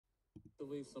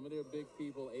Some of their big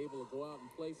people able to go out and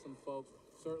play some folks,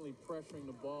 certainly pressuring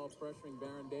the ball, pressuring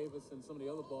Baron Davis and some of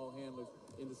the other ball handlers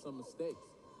into some mistakes.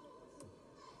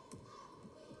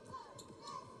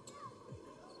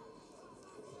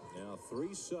 Now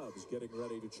 3 subs getting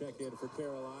ready to check in for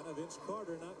Carolina. Vince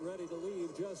Carter not ready to leave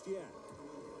just yet.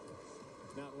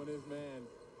 Not when his man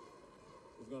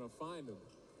is going to find him.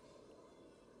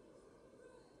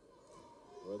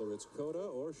 Whether it's Cota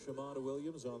or Shamond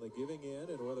Williams on the giving end,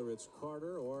 and whether it's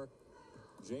Carter or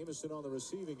Jamison on the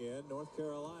receiving end, North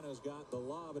Carolina's got the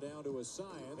lob down to a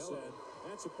science, and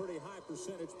that's a pretty high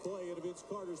percentage play in Vince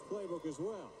Carter's playbook as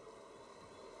well.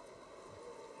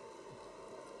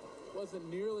 Wasn't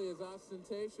nearly as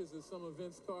ostentatious as some of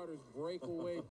Vince Carter's breakaway